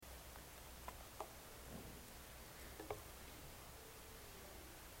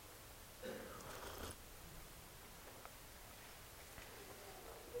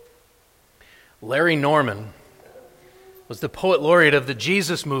Larry Norman was the poet laureate of the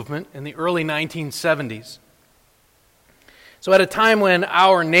Jesus movement in the early 1970s. So at a time when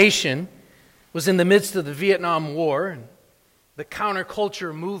our nation was in the midst of the Vietnam War and the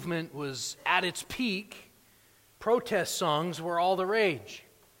counterculture movement was at its peak, protest songs were all the rage.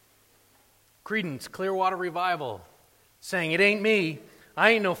 Creedence Clearwater Revival sang, "It ain't me,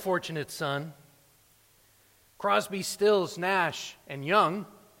 I ain't no fortunate son." Crosby, Stills, Nash, and Young,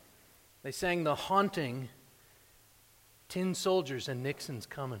 they sang the haunting "Tin Soldiers and Nixon's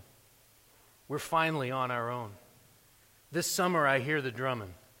Comin'." We're finally on our own. This summer I hear the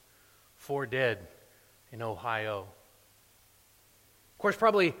drumming. 4 dead in Ohio. Of course,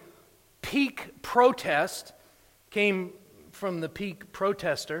 probably peak protest came from the peak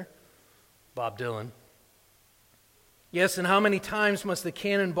protester, Bob Dylan. Yes, and how many times must the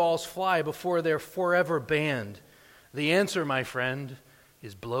cannonballs fly before they're forever banned? The answer, my friend,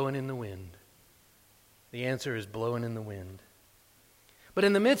 is blowing in the wind. The answer is blowing in the wind. But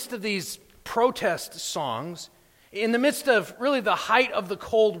in the midst of these protest songs, in the midst of really the height of the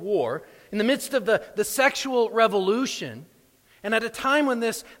Cold War, in the midst of the sexual revolution, and at a time when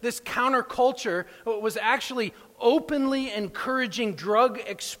this counterculture was actually openly encouraging drug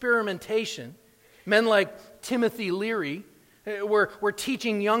experimentation, men like Timothy Leary were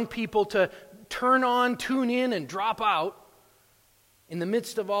teaching young people to turn on, tune in, and drop out. In the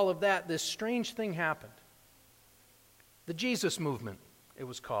midst of all of that, this strange thing happened. The Jesus movement, it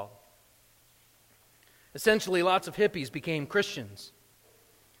was called. Essentially, lots of hippies became Christians,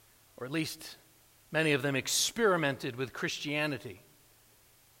 or at least many of them experimented with Christianity.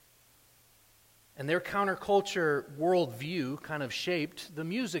 And their counterculture worldview kind of shaped the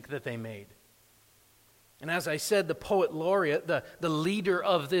music that they made. And as I said, the poet laureate, the leader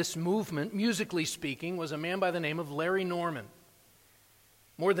of this movement, musically speaking, was a man by the name of Larry Norman.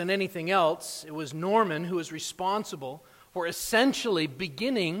 More than anything else, it was Norman who was responsible for essentially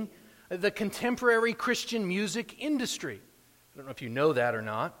beginning the contemporary Christian music industry. I don't know if you know that or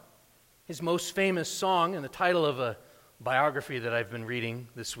not. His most famous song, and the title of a biography that I've been reading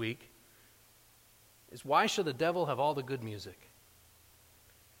this week, is "Why Should the Devil Have All the Good Music?"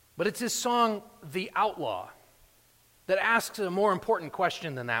 But it's his song, "The Outlaw," that asks a more important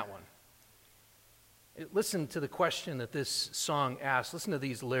question than that one. Listen to the question that this song asks. Listen to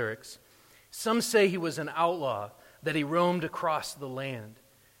these lyrics. "Some say he was an outlaw, that he roamed across the land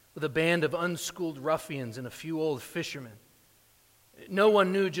with a band of unschooled ruffians and a few old fishermen. No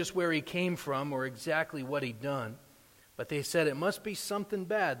one knew just where he came from or exactly what he'd done, but they said it must be something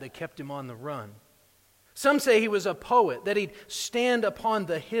bad that kept him on the run. Some say he was a poet, that he'd stand upon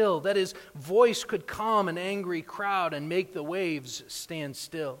the hill, that his voice could calm an angry crowd and make the waves stand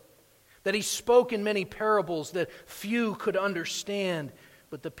still, that he spoke in many parables that few could understand,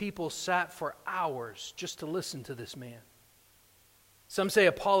 but the people sat for hours just to listen to this man. Some say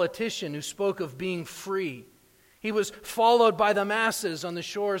a politician who spoke of being free. He was followed by the masses on the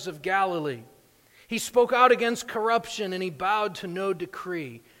shores of Galilee. He spoke out against corruption and he bowed to no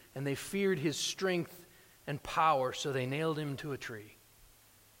decree, and they feared his strength and power, so they nailed him to a tree.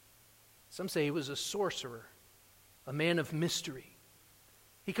 Some say he was a sorcerer, a man of mystery.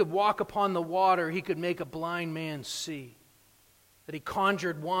 He could walk upon the water, he could make a blind man see, that he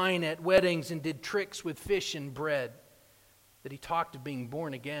conjured wine at weddings and did tricks with fish and bread, that he talked of being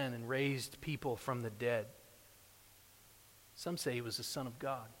born again and raised people from the dead. Some say he was the Son of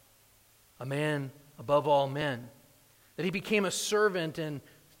God, a man above all men, that he became a servant and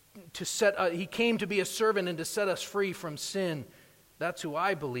he came to be a servant and to set us free from sin. That's who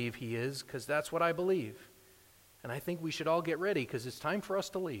I believe he is, because that's what I believe. And I think we should all get ready, because it's time for us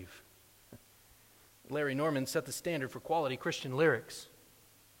to leave." Larry Norman set the standard for quality Christian lyrics.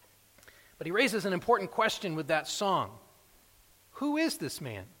 But he raises an important question with that song. Who is this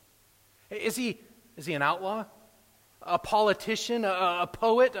man? Is he an outlaw? A politician? A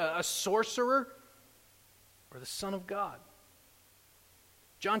poet? A sorcerer? Or the Son of God?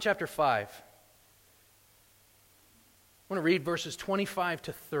 John chapter 5. I want to read verses 25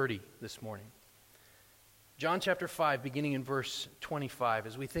 to 30 this morning. John chapter 5, beginning in verse 25,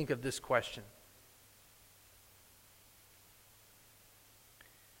 as we think of this question.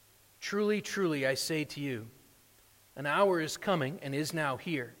 "Truly, truly, I say to you, an hour is coming and is now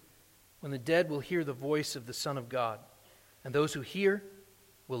here, when the dead will hear the voice of the Son of God, and those who hear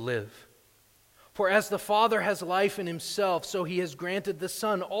will live. For as the Father has life in himself, so he has granted the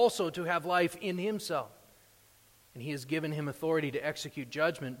Son also to have life in himself. And he has given him authority to execute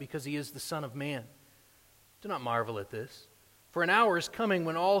judgment, because he is the Son of Man. Do not marvel at this, for an hour is coming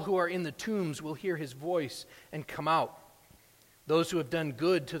when all who are in the tombs will hear his voice and come out. those who have done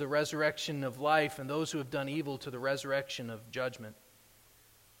good to the resurrection of life, and those who have done evil to the resurrection of judgment.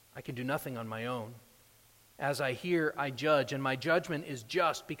 I can do nothing on my own. As I hear, I judge, and my judgment is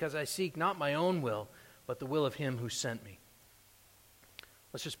just, because I seek not my own will, but the will of him who sent me.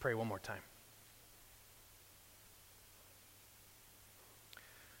 Let's just pray one more time.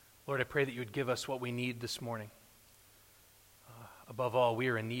 Lord, I pray that you would give us what we need this morning. Above all, we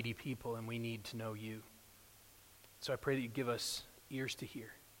are a needy people, and we need to know you. So I pray that you give us ears to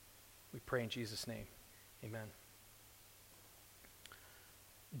hear. We pray in Jesus' name. Amen.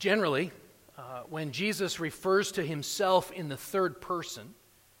 Generally, when Jesus refers to himself in the third person,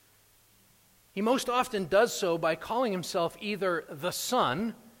 he most often does so by calling himself either the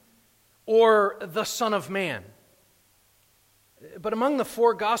Son or the Son of Man. But among the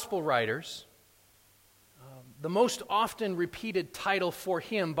four gospel writers, the most often repeated title for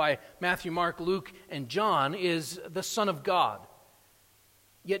him by Matthew, Mark, Luke, and John is the Son of God.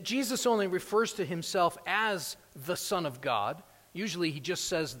 Yet Jesus only refers to himself as the Son of God. Usually he just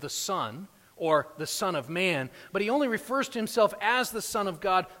says the Son or the Son of Man, but he only refers to himself as the Son of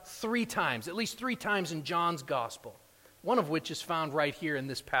God 3 times, at least 3 times in John's Gospel, one of which is found right here in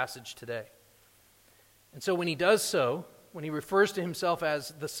this passage today. And so when he does so, when he refers to himself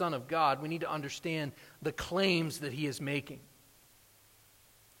as the Son of God, we need to understand the claims that he is making.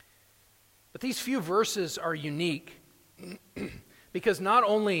 But these few verses are unique because not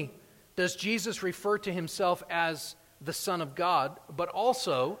only does Jesus refer to himself as the Son of God, but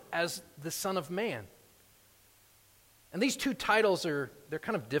also as the Son of Man. And these 2 titles they're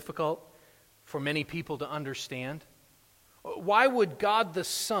kind of difficult for many people to understand. Why would God the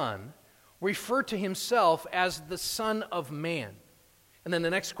Son refer to himself as the Son of Man? And then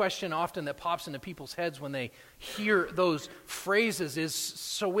the next question often that pops into people's heads when they hear those phrases is,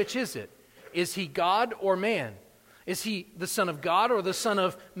 so which is it? Is he God or man? Is he the Son of God or the Son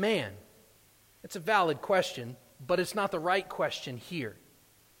of Man? It's a valid question, but it's not the right question here.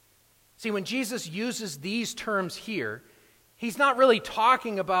 See, when Jesus uses these terms here, he's not really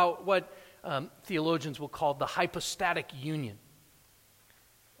talking about what theologians will call the hypostatic union.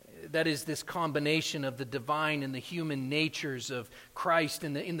 That is this combination of the divine and the human natures of Christ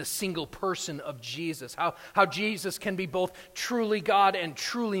in the single person of Jesus. How Jesus can be both truly God and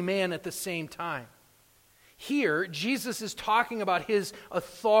truly man at the same time. Here, Jesus is talking about his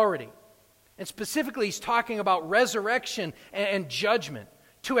authority. And specifically, he's talking about resurrection and judgment.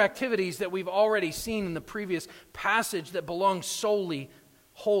 2 activities that we've already seen in the previous passage that belong solely,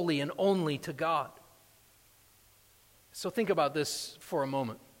 wholly, and only to God. So think about this for a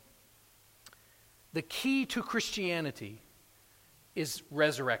moment. The key to Christianity is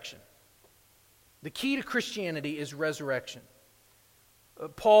resurrection. The key to Christianity is resurrection.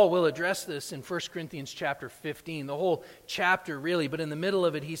 Paul will address this in 1 Corinthians chapter 15, the whole chapter really, but in the middle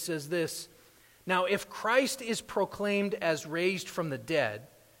of it he says this, "Now if Christ is proclaimed as raised from the dead,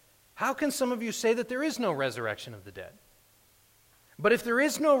 how can some of you say that there is no resurrection of the dead? But if there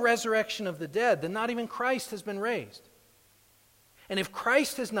is no resurrection of the dead, then not even Christ has been raised. And if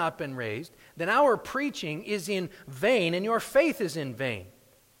Christ has not been raised, then our preaching is in vain and your faith is in vain.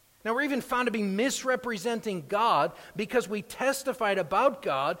 Now we're even found to be misrepresenting God because we testified about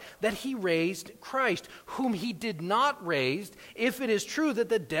God that he raised Christ, whom he did not raise, if it is true that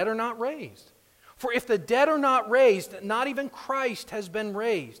the dead are not raised. For if the dead are not raised, not even Christ has been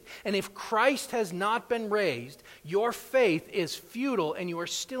raised. And if Christ has not been raised, your faith is futile and you are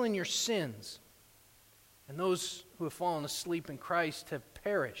still in your sins. And those who have fallen asleep in Christ have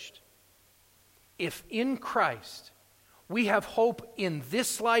perished. If in Christ we have hope in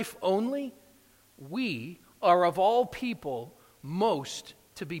this life only, we are of all people most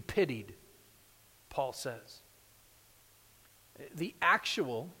to be pitied," Paul says. The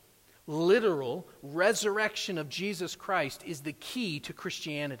actual, literal resurrection of Jesus Christ is the key to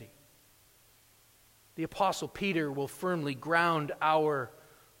Christianity. The Apostle Peter will firmly ground our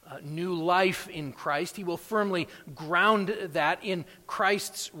new life in Christ. He will firmly ground that in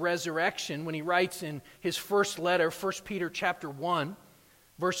Christ's resurrection when he writes in his first letter, 1 Peter chapter 1,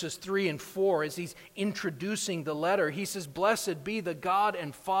 verses 3 and 4, as he's introducing the letter, he says, "Blessed be the God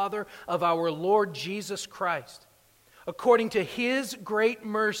and Father of our Lord Jesus Christ. According to his great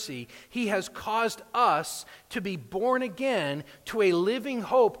mercy, he has caused us to be born again to a living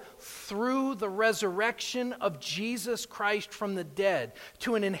hope through the resurrection of Jesus Christ from the dead,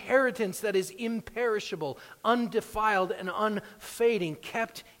 to an inheritance that is imperishable, undefiled, and unfading,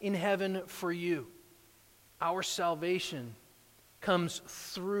 kept in heaven for you." Our salvation comes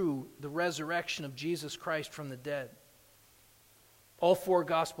through the resurrection of Jesus Christ from the dead. All 4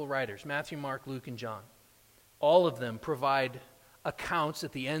 gospel writers, Matthew, Mark, Luke, and John, all of them provide accounts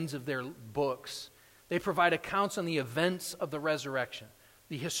at the ends of their books. They provide accounts on the events of the resurrection,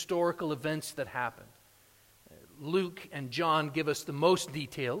 the historical events that happened. Luke and John give us the most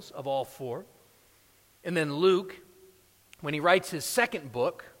details of all four. And then Luke, when he writes his second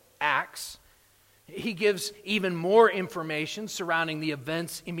book, Acts, he gives even more information surrounding the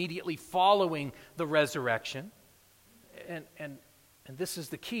events immediately following the resurrection. And this is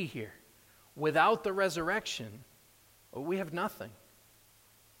the key here. Without the resurrection, we have nothing.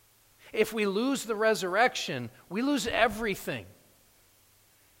 If we lose the resurrection, we lose everything.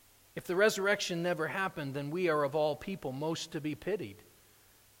 If the resurrection never happened, then we are of all people most to be pitied.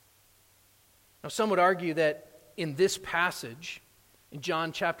 Now, some would argue that in this passage, in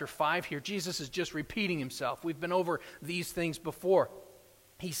John chapter 5 here, Jesus is just repeating himself. We've been over these things before.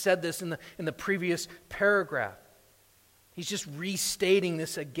 He said this in the previous paragraph. He's just restating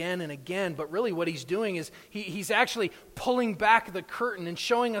this again and again, but really what he's doing is he's actually pulling back the curtain and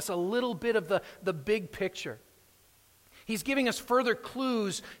showing us a little bit of the big picture. He's giving us further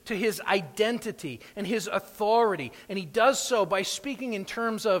clues to his identity and his authority, and he does so by speaking in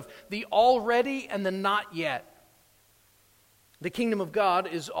terms of the already and the not yet. The kingdom of God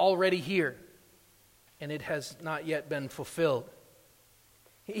is already here, and it has not yet been fulfilled.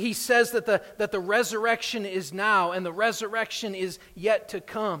 He says that the resurrection is now, and the resurrection is yet to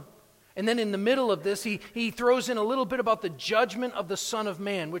come. And then in the middle of this, he throws in a little bit about the judgment of the Son of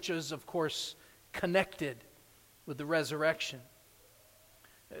Man, which is, of course, connected with the resurrection.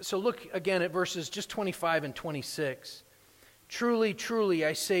 So look again at verses just 25 and 26. Truly, truly,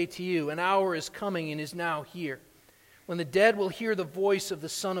 I say to you, an hour is coming and is now here, when the dead will hear the voice of the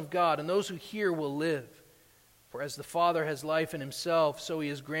Son of God, and those who hear will live. For as the Father has life in himself, so he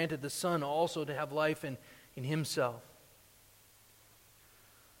has granted the Son also to have life in himself.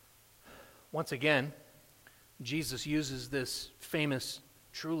 Once again, Jesus uses this famous,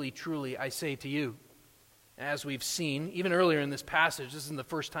 truly, truly, I say to you. As we've seen, even earlier in this passage, this isn't the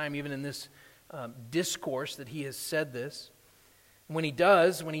first time even in this discourse that he has said this. And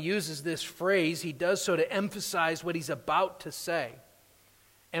when he uses this phrase, he does so to emphasize what he's about to say.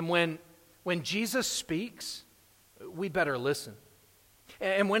 And when Jesus speaks, we better listen.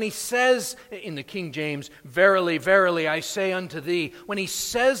 And when he says, in the King James, verily, verily, I say unto thee, when he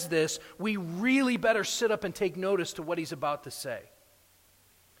says this, we really better sit up and take notice to what he's about to say.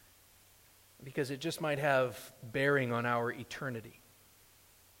 Because it just might have bearing on our eternity.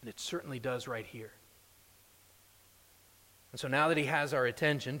 And it certainly does right here. And so now that he has our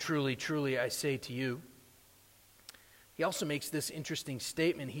attention, truly, truly, I say to you, he also makes this interesting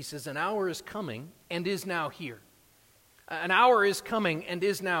statement. He says, an hour is coming and is now here. An hour is coming and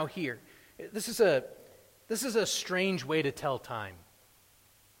is now here. This is a strange way to tell time.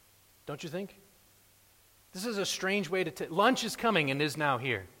 Don't you think? This is a strange way to tell. Lunch is coming and is now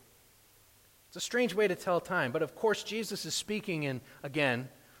here. It's a strange way to tell time, but of course Jesus is speaking in, again,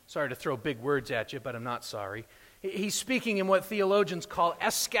 sorry to throw big words at you, but I'm not sorry. He's speaking in what theologians call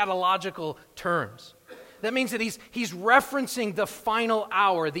eschatological terms. That means that he's referencing the final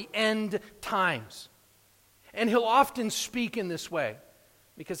hour, the end times. And he'll often speak in this way,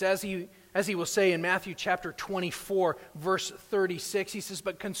 because as he will say in Matthew chapter 24, verse 36, he says,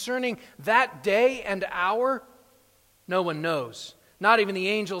 but concerning that day and hour, no one knows. Not even the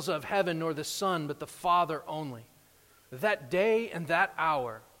angels of heaven, nor the Son, but the Father only. That day and that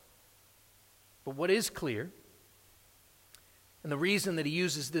hour. But what is clear, and the reason that he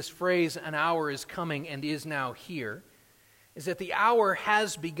uses this phrase, an hour is coming and is now here, is that the hour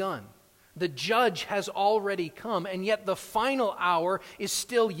has begun. The judge has already come, and yet the final hour is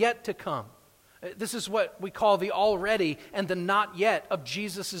still yet to come. This is what we call the already and the not yet of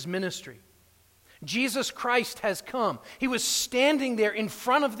Jesus' ministry. Jesus Christ has come. He was standing there in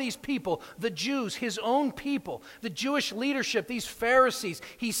front of these people, the Jews, his own people, the Jewish leadership, these Pharisees.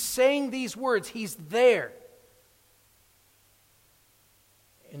 He's saying these words. He's there.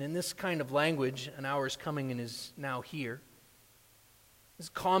 And in this kind of language, an hour is coming and is now here. It's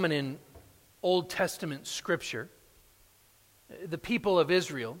common in Old Testament scripture. The people of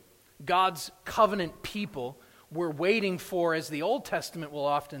Israel, God's covenant people, were waiting for, as the Old Testament will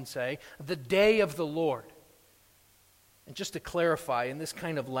often say, the day of the Lord. And just to clarify, in this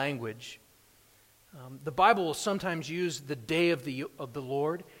kind of language, the Bible will sometimes use the day of the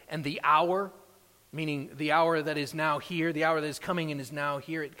Lord and the hour, meaning the hour that is now here, the hour that is coming and is now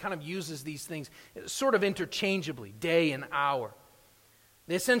here. It kind of uses these things sort of interchangeably, day and hour.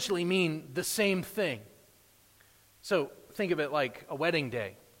 They essentially mean the same thing. So think of it like a wedding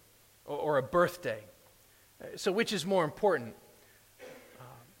day or a birthday. So which is more important?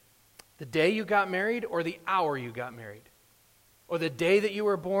 The day you got married or the hour you got married? or the day that you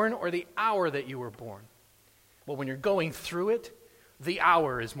were born, or the hour that you were born. Well, when you're going through it, the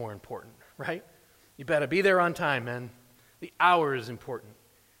hour is more important, right? You better be there on time, man. The hour is important.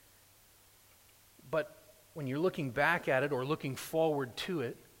 But when you're looking back at it or looking forward to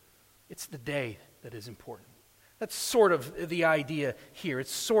it, it's the day that is important. That's sort of the idea here.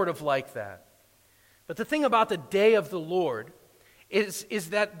 It's sort of like that. But the thing about the day of the Lord is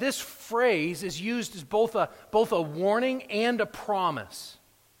that this phrase is used as both a warning and a promise.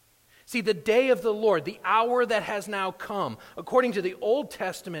 See, the day of the Lord, the hour that has now come, according to the Old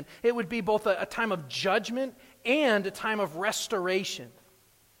Testament, it would be both a time of judgment and a time of restoration.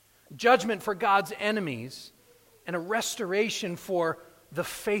 Judgment for God's enemies and a restoration for the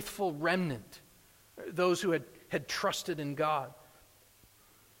faithful remnant, those who had trusted in God.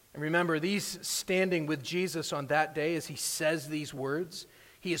 And remember, these standing with Jesus on that day as he says these words,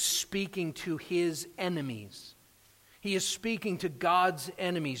 he is speaking to his enemies. He is speaking to God's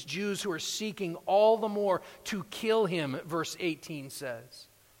enemies, Jews who are seeking all the more to kill him, verse 18 says.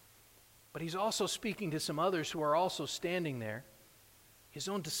 But he's also speaking to some others who are also standing there, his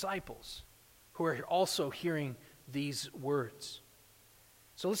own disciples, who are also hearing these words.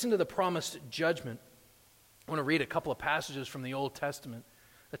 So listen to the promised judgment. I want to read a couple of passages from the Old Testament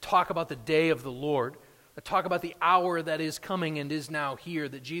that talk about the day of the Lord, that talk about the hour that is coming and is now here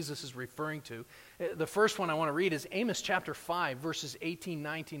that Jesus is referring to. The first one I want to read is Amos chapter 5, verses 18,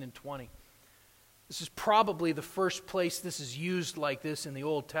 19, and 20. This is probably the first place this is used like this in the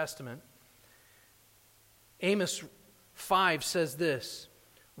Old Testament. Amos 5 says this,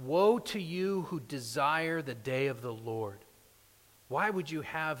 "Woe to you who desire the day of the Lord. Why would you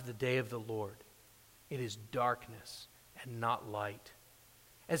have the day of the Lord? It is darkness and not light.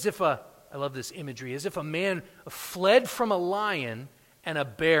 As if I love this imagery, as if a man fled from a lion and a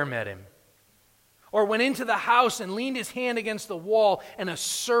bear met him. Or went into the house and leaned his hand against the wall and a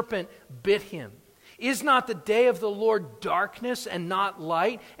serpent bit him. Is not the day of the Lord darkness and not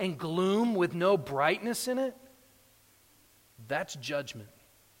light, and gloom with no brightness in it?" That's judgment.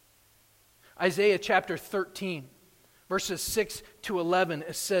 Isaiah chapter 13, verses 6 to 11,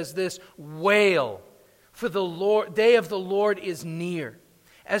 it says this, "Wail, for the day of the Lord is near.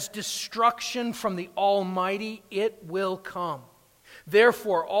 As destruction from the Almighty, it will come.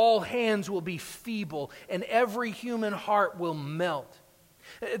 Therefore, all hands will be feeble, and every human heart will melt.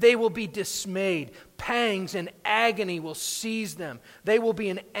 They will be dismayed. Pangs and agony will seize them. They will be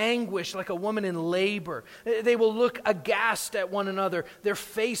in anguish like a woman in labor. They will look aghast at one another. Their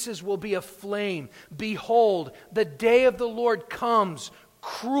faces will be aflame. Behold, the day of the Lord comes,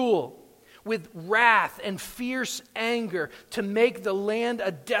 cruel, with wrath and fierce anger, to make the land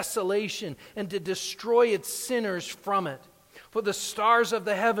a desolation and to destroy its sinners from it. For the stars of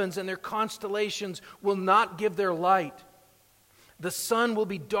the heavens and their constellations will not give their light. The sun will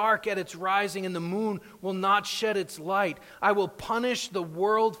be dark at its rising, and the moon will not shed its light. I will punish the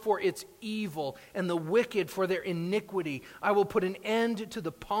world for its evil and the wicked for their iniquity. I will put an end to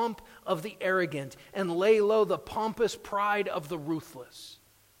the pomp of the arrogant and lay low the pompous pride of the ruthless."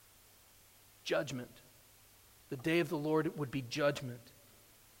 Judgment. The day of the Lord would be judgment.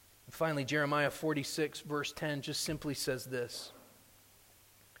 And finally, Jeremiah 46, verse 10 just simply says this,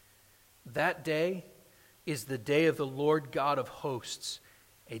 "That day is the day of the Lord God of hosts,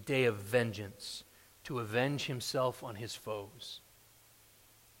 a day of vengeance, to avenge himself on his foes."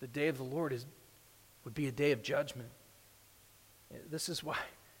 The day of the Lord would be a day of judgment. This is why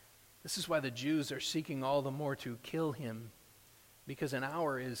the Jews are seeking all the more to kill him, because an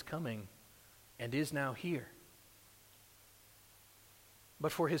hour is coming and is now here.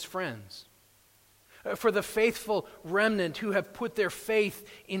 But for his friends, for the faithful remnant who have put their faith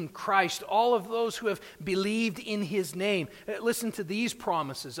in Christ, all of those who have believed in his name, listen to these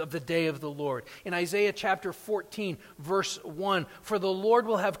promises of the day of the Lord. In Isaiah chapter 14, verse 1, "For the Lord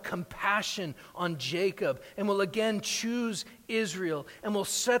will have compassion on Jacob and will again choose Israel and will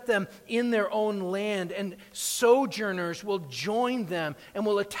set them in their own land, and sojourners will join them and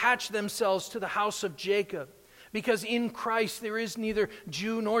will attach themselves to the house of Jacob, because in Christ there is neither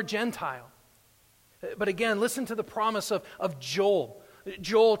Jew nor Gentile." But again, listen to the promise of Joel.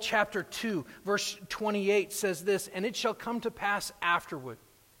 Joel chapter 2, verse 28 says this, "And it shall come to pass afterward,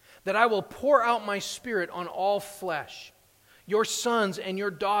 that I will pour out my spirit on all flesh. Your sons and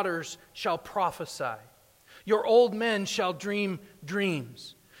your daughters shall prophesy. Your old men shall dream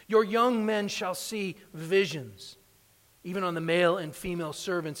dreams. Your young men shall see visions. Even on the male and female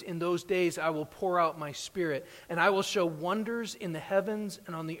servants, in those days I will pour out my spirit, and I will show wonders in the heavens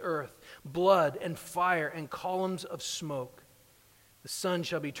and on the earth, blood and fire and columns of smoke. The sun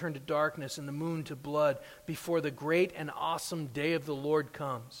shall be turned to darkness and the moon to blood before the great and awesome day of the Lord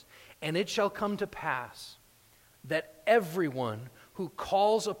comes. And it shall come to pass that everyone who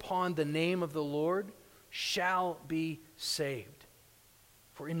calls upon the name of the Lord shall be saved.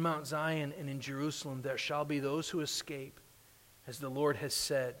 For in Mount Zion and in Jerusalem there shall be those who escape, as the Lord has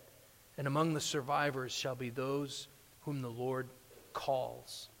said, and among the survivors shall be those whom the Lord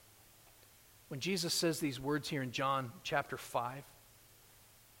calls. When Jesus says these words here in John chapter 5,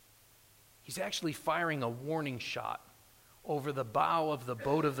 he's actually firing a warning shot over the bow of the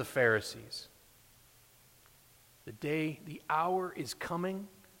boat of the Pharisees. The hour is coming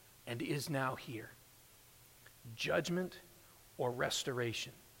and is now here. Judgment or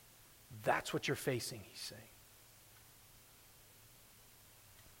restoration. That's what you're facing, he's saying.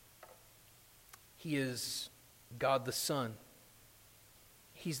 He is God the Son.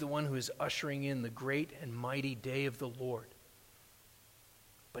 He's the one who is ushering in the great and mighty day of the Lord.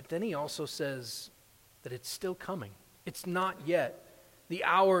 But then he also says that it's still coming. It's not yet. The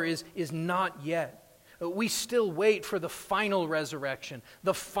hour is not yet. We still wait for the final resurrection,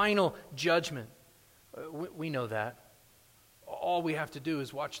 the final judgment. We know that. All we have to do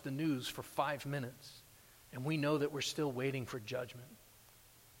is watch the news for 5 minutes, and we know that we're still waiting for judgment.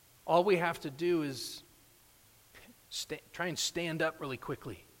 All we have to do is try and stand up really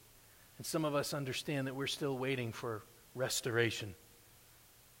quickly. And some of us understand that we're still waiting for restoration.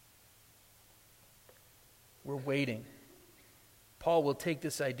 We're waiting. Paul will take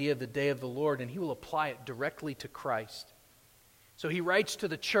this idea of the day of the Lord and he will apply it directly to Christ. So he writes to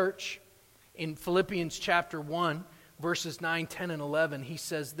the church in Philippians chapter 1, verses 9, 10, and 11. He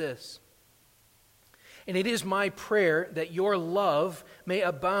says this, "And it is my prayer that your love may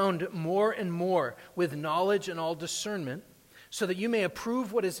abound more and more with knowledge and all discernment, so that you may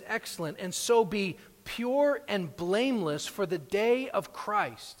approve what is excellent, and so be pure and blameless for the day of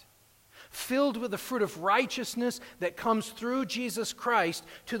Christ, filled with the fruit of righteousness that comes through Jesus Christ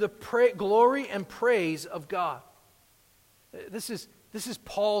to the glory and praise of God." This is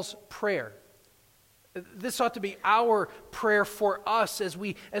Paul's prayer. This ought to be our prayer for us as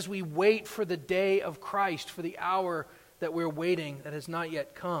we wait for the day of Christ, for the hour that we're waiting that has not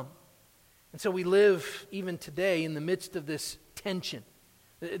yet come. And so we live even today in the midst of this tension,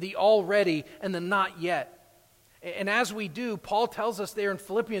 the already and the not yet. And as we do, Paul tells us there in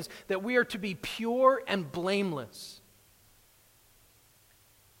Philippians that we are to be pure and blameless.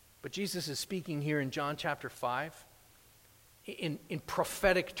 But Jesus is speaking here in John chapter 5 in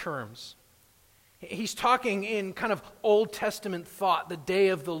prophetic terms. He's talking in kind of Old Testament thought, the day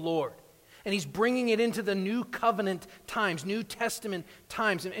of the Lord. And he's bringing it into the New Covenant times, New Testament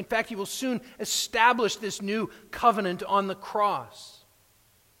times. In fact, he will soon establish this new covenant on the cross.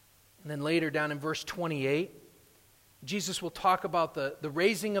 And then later down in verse 28, Jesus will talk about the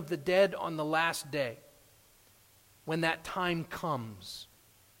raising of the dead on the last day, when that time comes.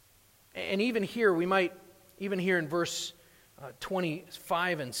 And even here, even here in verse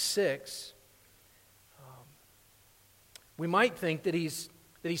 25 and 6, we might think that he's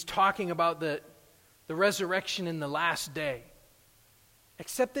talking about the resurrection in the last day,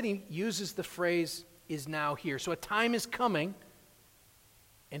 except that he uses the phrase, "is now here." So a time is coming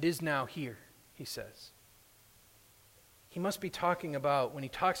and is now here, he says. He must be talking about, when he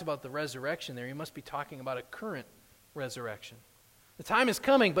talks about the resurrection there, he must be talking about a current resurrection. The time is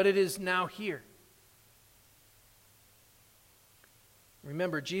coming, but it is now here.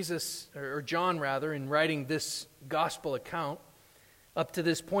 Remember, John, in writing this gospel account, up to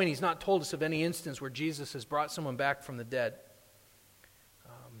this point, he's not told us of any instance where Jesus has brought someone back from the dead.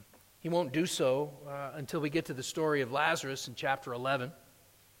 He won't do so until we get to the story of Lazarus in chapter 11.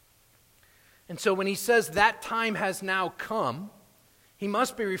 And so when he says that time has now come, he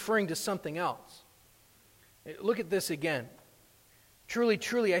must be referring to something else. Look at this again. "Truly,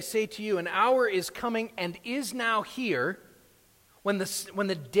 truly, I say to you, an hour is coming and is now here, when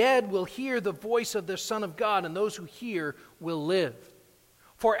the dead will hear the voice of the Son of God, and those who hear will live.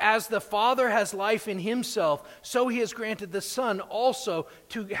 For as the Father has life in himself, so he has granted the Son also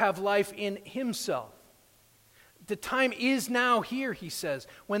to have life in himself." The time is now here, he says,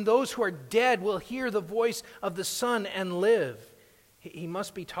 when those who are dead will hear the voice of the Son and live. He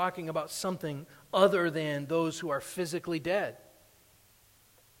must be talking about something other than those who are physically dead.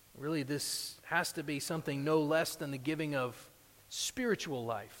 Really, this has to be something no less than the giving of spiritual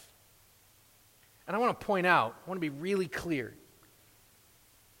life. And I want to point out, I want to be really clear,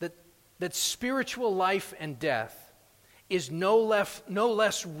 that spiritual life and death is no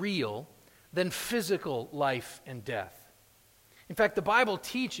less real than physical life and death. In fact, the Bible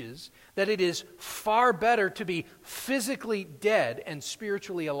teaches that it is far better to be physically dead and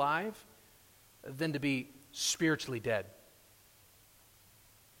spiritually alive than to be spiritually dead.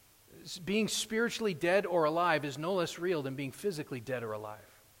 Being spiritually dead or alive is no less real than being physically dead or alive.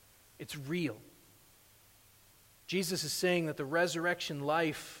 It's real. Jesus is saying that the resurrection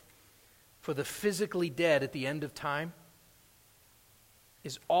life for the physically dead at the end of time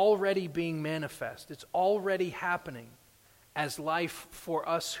is already being manifest. It's already happening as life for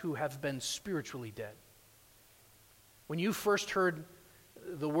us who have been spiritually dead. When you first heard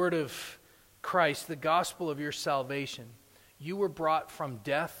the word of Christ, the gospel of your salvation, you were brought from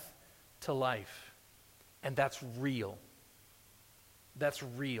death to life. And that's real. That's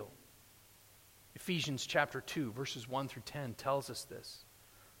real. Ephesians chapter 2, verses 1 through 10 tells us this.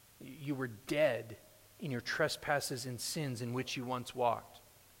 You were dead in your trespasses and sins in which you once walked,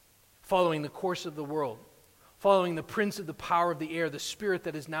 following the course of the world, following the prince of the power of the air, the spirit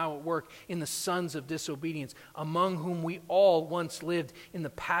that is now at work in the sons of disobedience, among whom we all once lived in the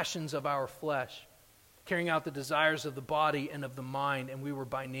passions of our flesh, carrying out the desires of the body and of the mind, and we were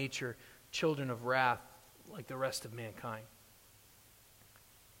by nature children of wrath like the rest of mankind.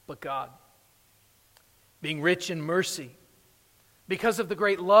 But God, being rich in mercy, because of the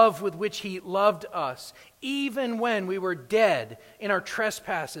great love with which He loved us, even when we were dead in our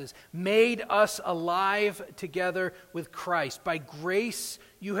trespasses, made us alive together with Christ. By grace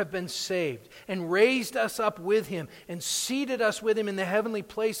you have been saved, and raised us up with Him, and seated us with Him in the heavenly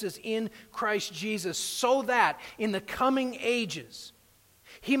places in Christ Jesus, so that in the coming ages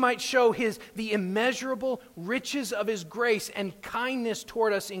He might show the immeasurable riches of His grace and kindness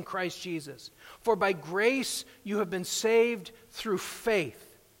toward us in Christ Jesus. For by grace you have been saved through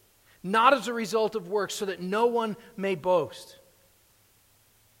faith, not as a result of works, so that no one may boast.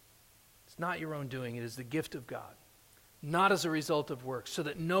 It's not your own doing, it is the gift of God. Not as a result of works, so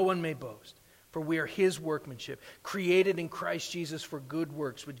that no one may boast. For we are His workmanship, created in Christ Jesus for good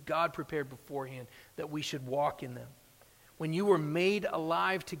works, which God prepared beforehand that we should walk in them. When you were made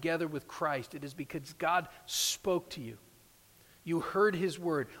alive together with Christ, it is because God spoke to you. You heard His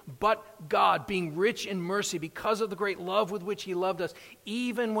word. But God, being rich in mercy, because of the great love with which He loved us,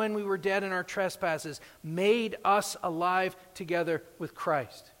 even when we were dead in our trespasses, made us alive together with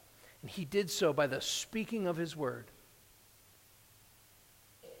Christ. And He did so by the speaking of His word.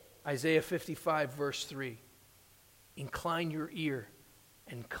 Isaiah 55, verse 3. Incline your ear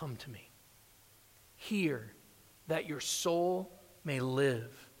and come to me. Hear, that your soul may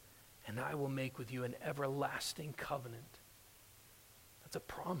live, and I will make with you an everlasting covenant. That's a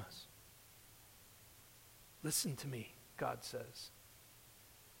promise. Listen to me, God says.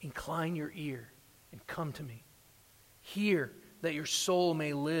 Incline your ear and come to me. Hear, that your soul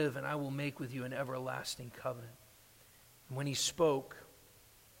may live, and I will make with you an everlasting covenant. And when He spoke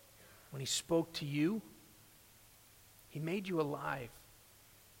to you, He made you alive.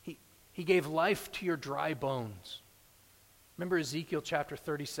 He gave life to your dry bones. Remember Ezekiel chapter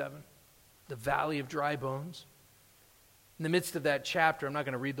 37, the valley of dry bones? In the midst of that chapter, I'm not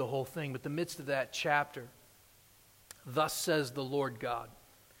going to read the whole thing, but the midst of that chapter, thus says the Lord God,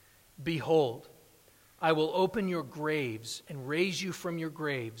 behold, I will open your graves and raise you from your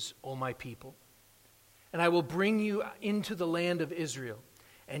graves, O my people. And I will bring you into the land of Israel.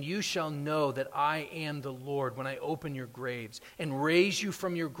 And you shall know that I am the Lord when I open your graves and raise you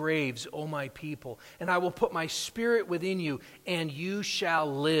from your graves, O my people. And I will put my spirit within you, and you shall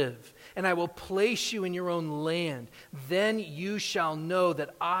live. And I will place you in your own land. Then you shall know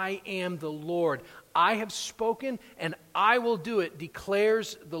that I am the Lord. I have spoken, and I will do it,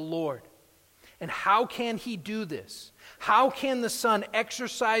 declares the Lord. And how can He do this? How can the Son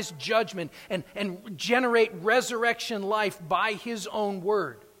exercise judgment and generate resurrection life by His own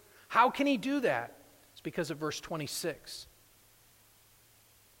word? How can He do that? It's because of verse 26.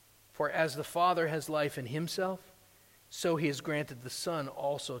 For as the Father has life in Himself, so He has granted the Son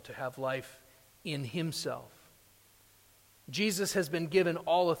also to have life in Himself. Jesus has been given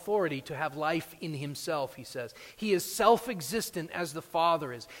all authority to have life in Himself, He says. He is self-existent as the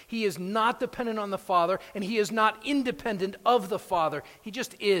Father is. He is not dependent on the Father, and He is not independent of the Father. He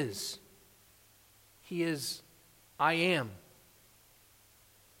just is. He is, I am.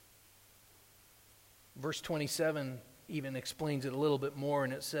 Verse 27 even explains it a little bit more,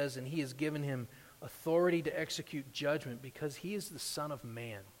 and it says, and He has given Him authority to execute judgment because He is the Son of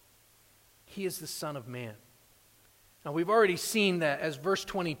Man. He is the Son of Man. Now, we've already seen that, as verse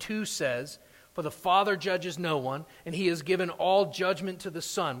 22 says, for the Father judges no one, and He has given all judgment to the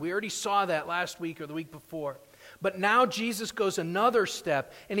Son. We already saw that last week or the week before. But now Jesus goes another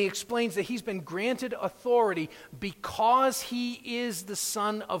step, and he explains that he's been granted authority because he is the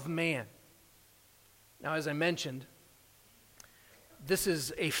Son of Man. Now, as I mentioned, this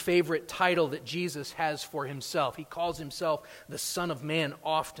is a favorite title that Jesus has for himself. He calls himself the Son of Man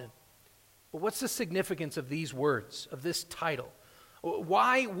often. But what's the significance of these words, of this title?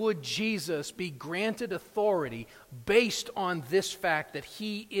 Why would Jesus be granted authority based on this fact that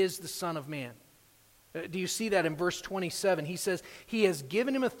he is the Son of Man? Do you see that in verse 27? He says, he has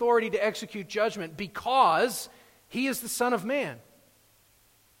given him authority to execute judgment because he is the Son of Man.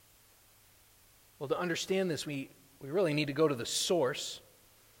 Well, to understand this, we really need to go to the source,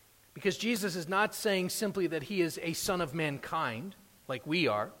 because Jesus is not saying simply that he is a son of mankind, like we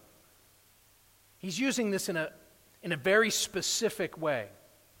are. He's using this in a very specific way.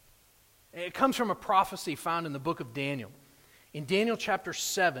 It comes from a prophecy found in the book of Daniel. In Daniel chapter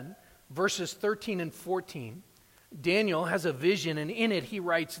 7, verses 13 and 14, Daniel has a vision, and in it he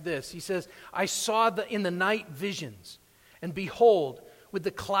writes this. He says, I saw in the night visions, and behold, with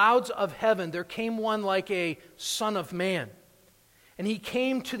the clouds of heaven there came one like a son of man. And he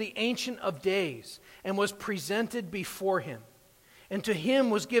came to the Ancient of Days and was presented before him. And to him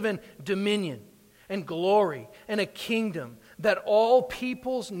was given dominion and glory and a kingdom, that all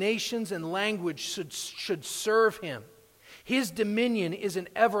peoples, nations, and language should serve him. His dominion is an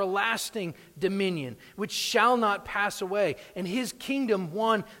everlasting dominion, which shall not pass away, and his kingdom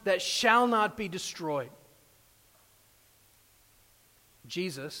one that shall not be destroyed.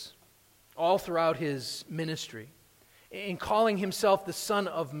 Jesus, all throughout his ministry, in calling himself the Son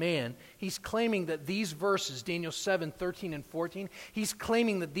of Man, he's claiming that these verses, Daniel 7, 13 and 14, he's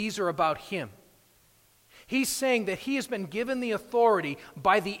claiming that these are about him. He's saying that he has been given the authority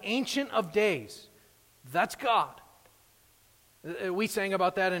by the Ancient of Days. That's God. We sang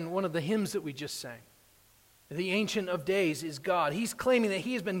about that in one of the hymns that we just sang. The Ancient of Days is God. He's claiming that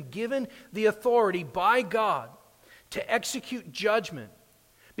he has been given the authority by God to execute judgment,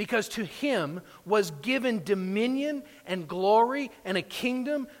 because to him was given dominion and glory and a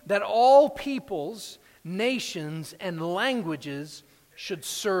kingdom that all peoples, nations, and languages should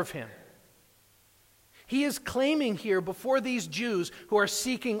serve him. He is claiming here before these Jews who are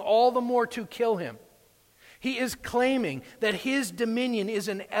seeking all the more to kill him, he is claiming that his dominion is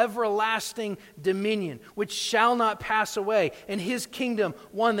an everlasting dominion which shall not pass away, and his kingdom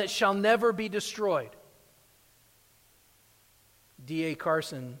one that shall never be destroyed. D.A.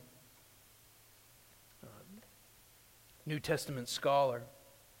 Carson, New Testament scholar,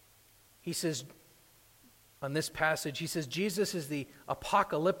 he says on this passage, he says, Jesus is the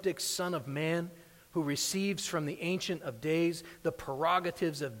apocalyptic Son of Man who receives from the Ancient of Days the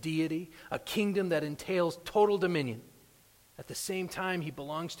prerogatives of deity, a kingdom that entails total dominion. At the same time, he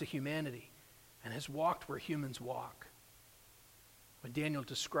belongs to humanity and has walked where humans walk. When Daniel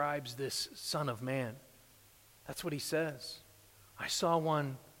describes this Son of Man, that's what he says. I saw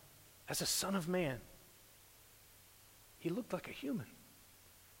one as a son of man. He looked like a human.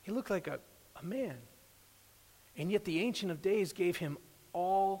 He looked like a man. And yet the Ancient of Days gave him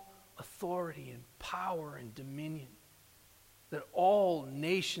all authority and power and dominion, that all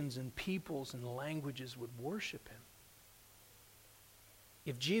nations and peoples and languages would worship him.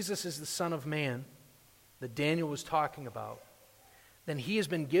 If Jesus is the Son of Man that Daniel was talking about, then he has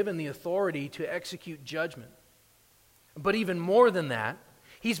been given the authority to execute judgment. But even more than that,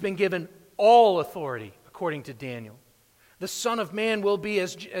 he's been given all authority, according to Daniel. The Son of Man will be,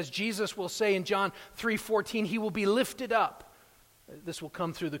 as Jesus will say in John 3:14, he will be lifted up. This will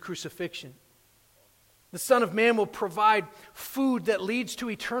come through the crucifixion. The Son of Man will provide food that leads to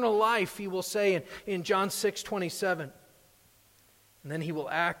eternal life, he will say in John 6:27. And then he will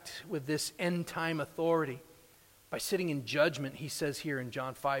act with this end-time authority by sitting in judgment, he says here in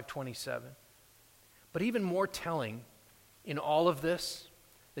John 5:27. But even more telling in all of this,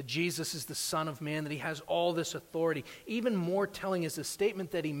 that Jesus is the Son of Man, that he has all this authority, even more telling is the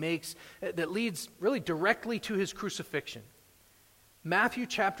statement that he makes that leads really directly to his crucifixion. Matthew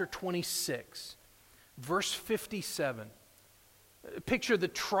chapter 26, verse 57. Picture the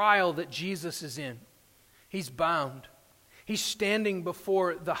trial that Jesus is in. He's bound. He's standing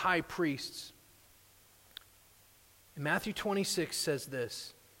before the high priests. And Matthew 26 says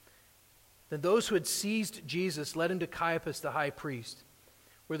this, Then those who had seized Jesus led him to Caiaphas the high priest,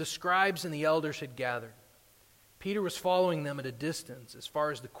 where the scribes and the elders had gathered. Peter was following them at a distance as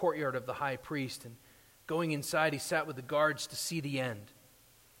far as the courtyard of the high priest, and going inside, he sat with the guards to see the end.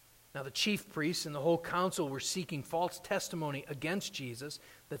 Now the chief priests and the whole council were seeking false testimony against Jesus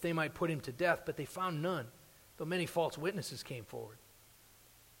that they might put him to death, but they found none, though many false witnesses came forward.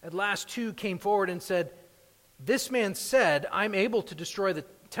 At last 2 came forward and said, This man said, I'm able to destroy the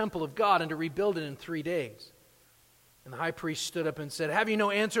temple of God and to rebuild it in 3 days. And the high priest stood up and said, have you no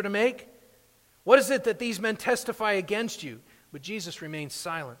answer to make? What is it that these men testify against you? But Jesus remained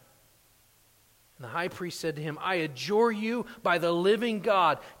silent. And the high priest said to him, I adjure you by the living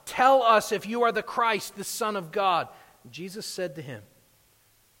God, tell us if you are the Christ, the Son of God. And Jesus said to him,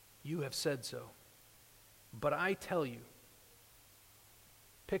 you have said so. But I tell you,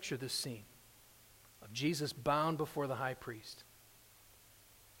 picture this scene of Jesus bound before the high priest.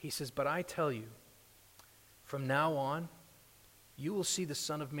 He says, but I tell you, from now on, you will see the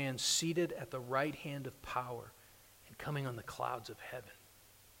Son of Man seated at the right hand of power and coming on the clouds of heaven.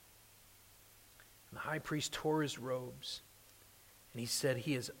 And the high priest tore his robes, and he said,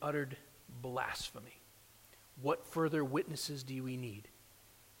 he has uttered blasphemy. What further witnesses do we need?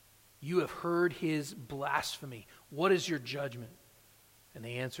 You have heard his blasphemy. What is your judgment? And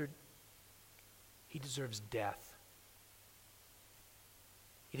they answered, he deserves death.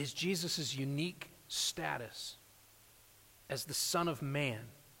 It is Jesus' unique status as the Son of Man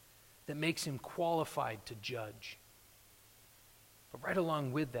that makes him qualified to judge. But right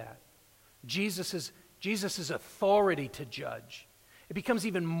along with that, Jesus' authority to judge, it becomes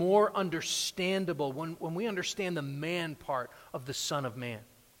even more understandable when we understand the man part of the Son of Man.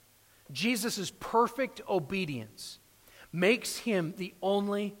 Jesus' perfect obedience makes him the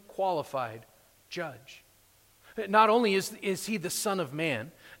only qualified judge. Not only is he the Son of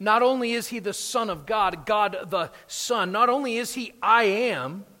Man, not only is he the Son of God, God the Son, not only is he I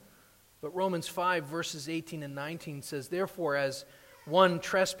am, but Romans 5 verses 18 and 19 says, therefore as one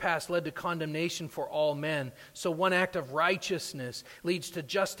trespass led to condemnation for all men, so one act of righteousness leads to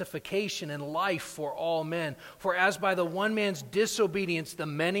justification and life for all men. For as by the one man's disobedience the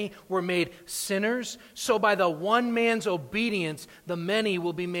many were made sinners, so by the one man's obedience the many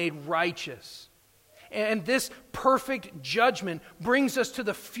will be made righteous. And this perfect judgment brings us to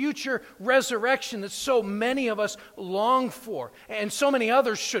the future resurrection that so many of us long for, and so many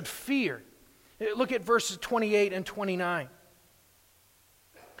others should fear. Look at verses 28 and 29.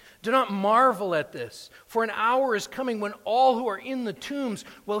 Do not marvel at this, for an hour is coming when all who are in the tombs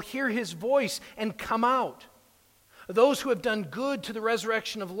will hear his voice and come out. Those who have done good to the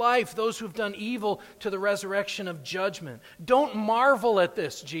resurrection of life, those who have done evil to the resurrection of judgment. Don't marvel at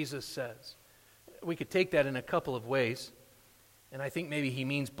this, Jesus says. We could take that in a couple of ways, and I think maybe he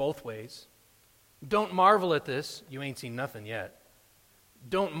means both ways. Don't marvel at this, you ain't seen nothing yet.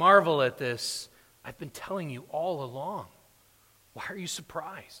 Don't marvel at this, I've been telling you all along. Why are you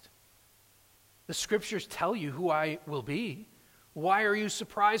surprised? The scriptures tell you who I will be. Why are you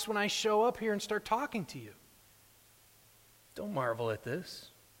surprised when I show up here and start talking to you? Don't marvel at this.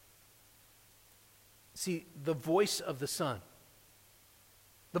 See, the voice of the Son,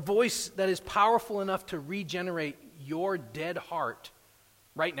 the voice that is powerful enough to regenerate your dead heart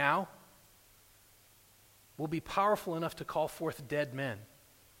right now, will be powerful enough to call forth dead men.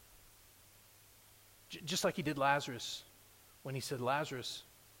 Just like he did Lazarus when he said, Lazarus,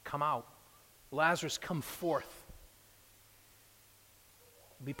 come out. Lazarus, come forth.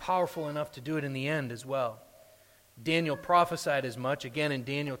 Will be powerful enough to do it in the end as well. Daniel prophesied as much, again in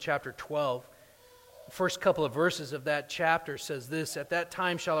Daniel chapter 12. The first couple of verses of that chapter says this, at that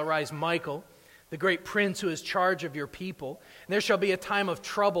time shall arise Michael, the great prince who is charge of your people. And there shall be a time of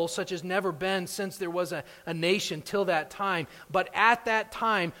trouble such as never been since there was a nation till that time. But at that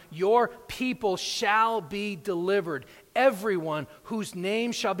time your people shall be delivered, everyone whose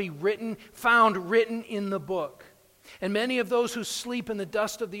name shall be found written in the book. And many of those who sleep in the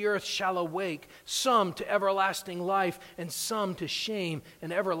dust of the earth shall awake, some to everlasting life, and some to shame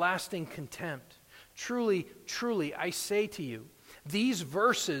and everlasting contempt. Truly, truly, I say to you, these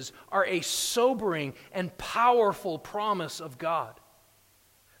verses are a sobering and powerful promise of God.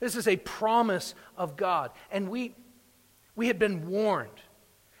 This is a promise of God. And we had been warned,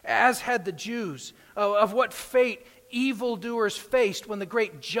 as had the Jews, of what fate evildoers faced when the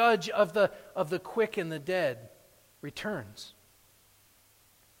great judge of the quick and the dead returns.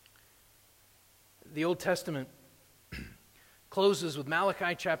 The Old Testament closes with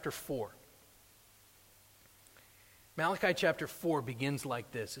Malachi chapter 4. Malachi chapter 4 begins like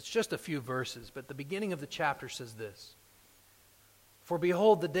this. It's just a few verses, but the beginning of the chapter says this. For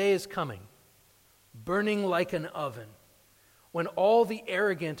behold, the day is coming, burning like an oven, when all the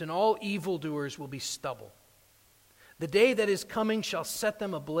arrogant and all evildoers will be stubble. The day that is coming shall set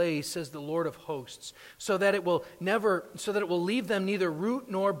them ablaze, says the Lord of hosts, so that it will leave them neither root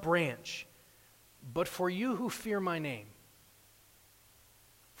nor branch. But for you who fear my name,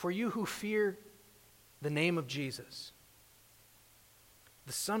 for you who fear the name of Jesus,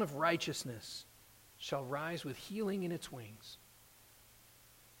 the Son of Righteousness shall rise with healing in its wings.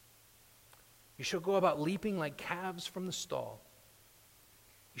 You shall go about leaping like calves from the stall.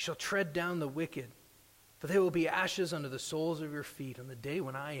 You shall tread down the wicked, for they will be ashes under the soles of your feet on the day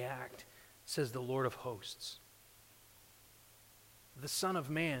when I act, says the Lord of hosts. The Son of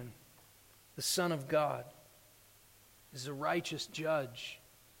Man, the Son of God, is a righteous judge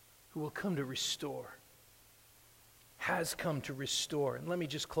who will come to restore, has come to restore. And let me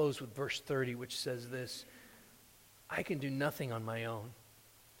just close with verse 30, which says this: I can do nothing on my own.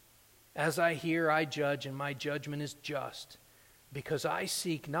 As I hear, I judge, and my judgment is just, because I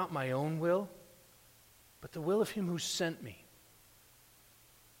seek not my own will, but the will of him who sent me.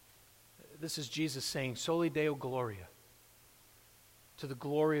 This is Jesus saying, Soli Deo Gloria, to the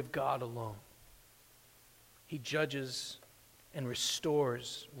glory of God alone. He judges and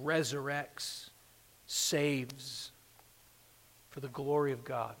restores, resurrects, saves for the glory of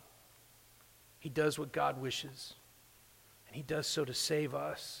God. He does what God wishes, and he does so to save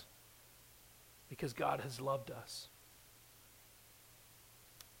us because God has loved us.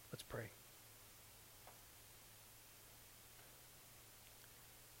 Let's pray.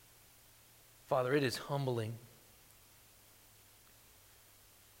 Father, it is humbling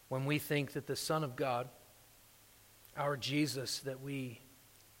when we think that the Son of God, our Jesus that we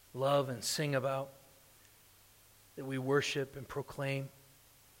love and sing about, that we worship and proclaim,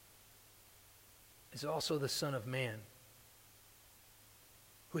 is also the Son of Man,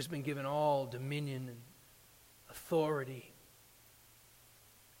 who has been given all dominion and authority,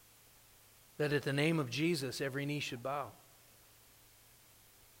 that at the name of Jesus every knee should bow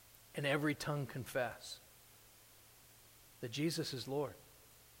and every tongue confess that Jesus is Lord.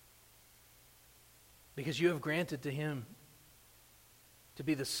 Because you have granted to him to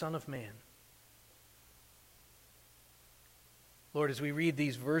be the Son of Man. Lord, as we read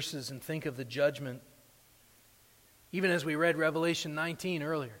these verses and think of the judgment, even as we read Revelation 19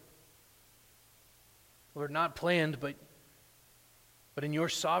 earlier, Lord, not planned, but in your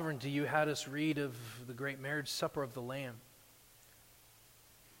sovereignty, you had us read of the great marriage supper of the Lamb.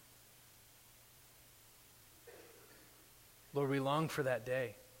 Lord, we long for that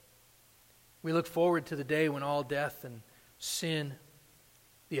day. We look forward to the day when all death and sin,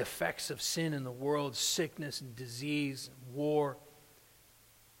 the effects of sin in the world, sickness and disease, and war,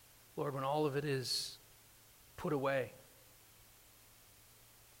 Lord, when all of it is put away.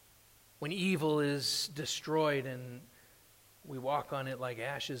 When evil is destroyed and we walk on it like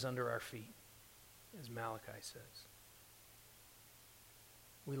ashes under our feet, as Malachi says.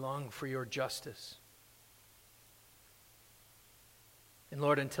 We long for your justice. And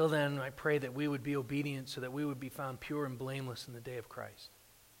Lord, until then, I pray that we would be obedient so that we would be found pure and blameless in the day of Christ.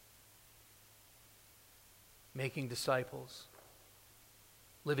 Making disciples,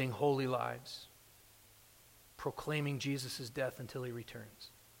 living holy lives, proclaiming Jesus' death until he returns.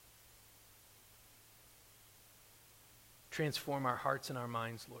 Transform our hearts and our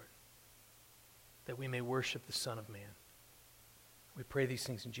minds, Lord, that we may worship the Son of Man. We pray these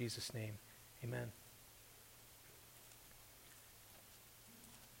things in Jesus' name. Amen.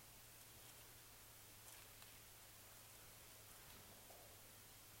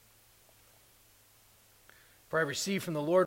 For I received from the Lord